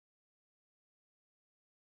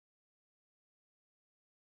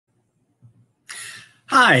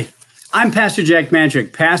Hi, I'm Pastor Jack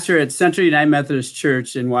Mannschreck, pastor at Central United Methodist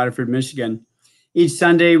Church in Waterford, Michigan. Each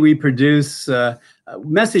Sunday, we produce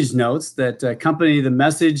message notes that accompany the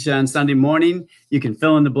message on Sunday morning. You can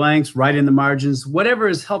fill in the blanks, write in the margins, whatever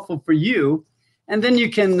is helpful for you. And then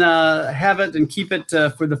you can have it and keep it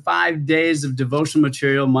for the 5 days of devotional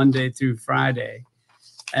material, Monday through Friday.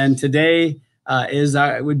 And today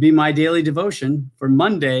would be my daily devotion for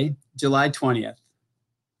Monday, July 20th.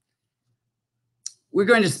 We're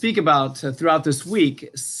going to speak about, throughout this week,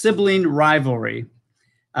 sibling rivalry,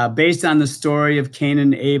 based on the story of Cain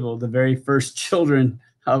and Abel, the very first children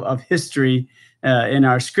of history in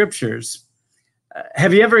our scriptures.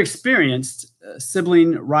 Have you ever experienced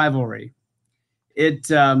sibling rivalry? It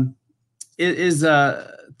is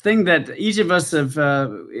a thing that each of us have,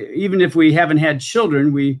 even if we haven't had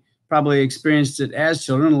children, we probably experienced it as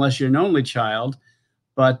children, unless you're an only child.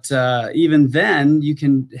 But even then, you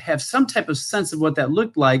can have some type of sense of what that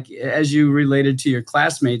looked like as you related to your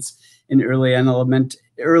classmates in early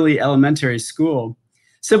elementary school.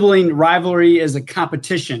 Sibling rivalry is a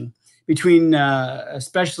competition between,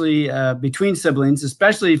 especially between siblings,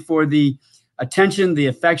 especially for the attention, the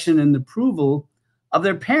affection, and the approval of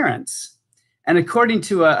their parents. And according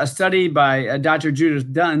to a study by Dr.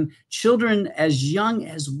 Judith Dunn, children as young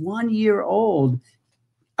as 1 year old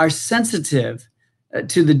are sensitive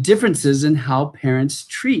to the differences in how parents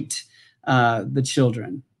treat the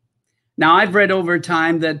children. Now, I've read over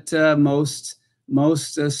time that most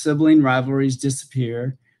sibling rivalries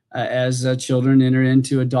disappear as children enter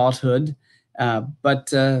into adulthood. But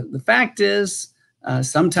the fact is,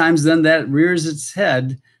 sometimes then that rears its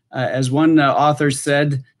head. As one author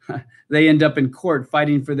said, they end up in court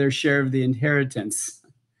fighting for their share of the inheritance.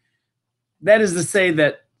 That is to say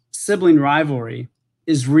that sibling rivalry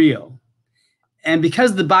is real. And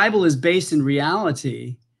because the Bible is based in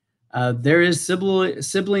reality, there is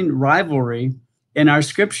sibling rivalry in our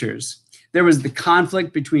scriptures. There was the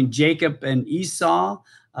conflict between Jacob and Esau,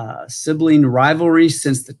 sibling rivalry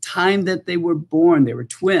since the time that they were born. They were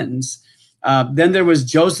twins. Then there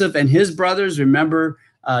was Joseph and his brothers. Remember,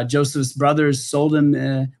 Joseph's brothers sold him.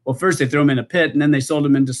 Well, first they threw him in a pit, and then they sold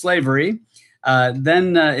him into slavery.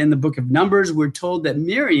 Then in the book of Numbers, we're told that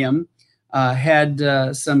Miriam had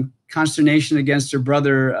some consternation against her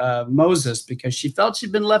brother Moses because she felt she'd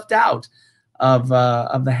been left out of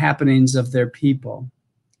the happenings of their people.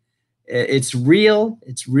 It's real.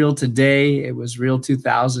 It's real today. It was real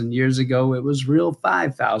 2,000 years ago. It was real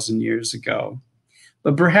 5,000 years ago.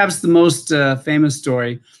 But perhaps the most famous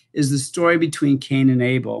story is the story between Cain and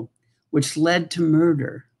Abel, which led to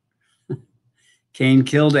murder. Cain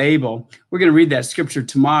killed Abel. We're going to read that scripture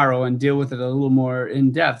tomorrow and deal with it a little more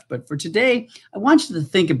in depth. But for today, I want you to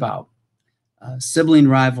think about sibling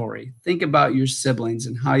rivalry. Think about your siblings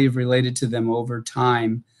and how you've related to them over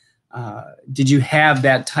time. Did you have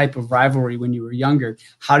that type of rivalry when you were younger?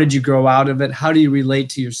 How did you grow out of it? How do you relate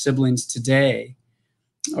to your siblings today?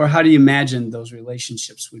 Or how do you imagine those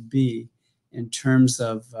relationships would be in terms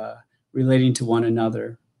of relating to one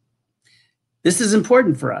another? This is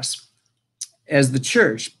important for us as the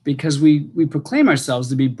church, because we proclaim ourselves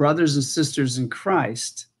to be brothers and sisters in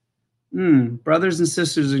Christ. Brothers and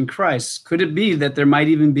sisters in Christ. Could it be that there might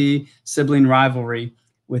even be sibling rivalry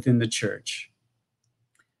within the church?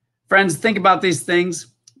 Friends, think about these things.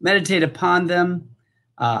 Meditate upon them.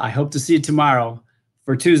 I hope to see you tomorrow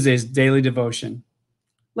for Tuesday's daily devotion.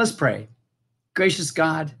 Let's pray. Gracious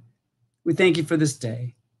God, we thank you for this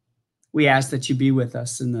day. We ask that you be with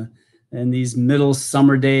us in these middle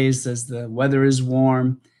summer days as the weather is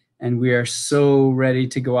warm and we are so ready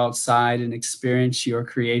to go outside and experience your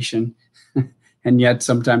creation. And yet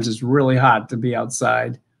sometimes it's really hot to be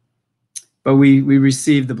outside. But we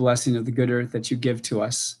receive the blessing of the good earth that you give to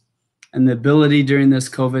us and the ability during this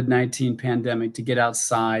COVID-19 pandemic to get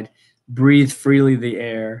outside, breathe freely the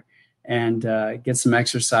air, and get some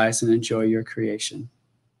exercise and enjoy your creation.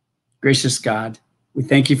 Gracious God, we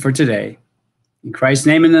thank you for today. In Christ's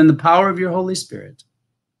name and in the power of your Holy Spirit.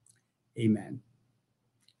 Amen.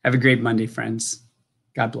 Have a great Monday, friends.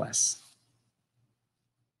 God bless.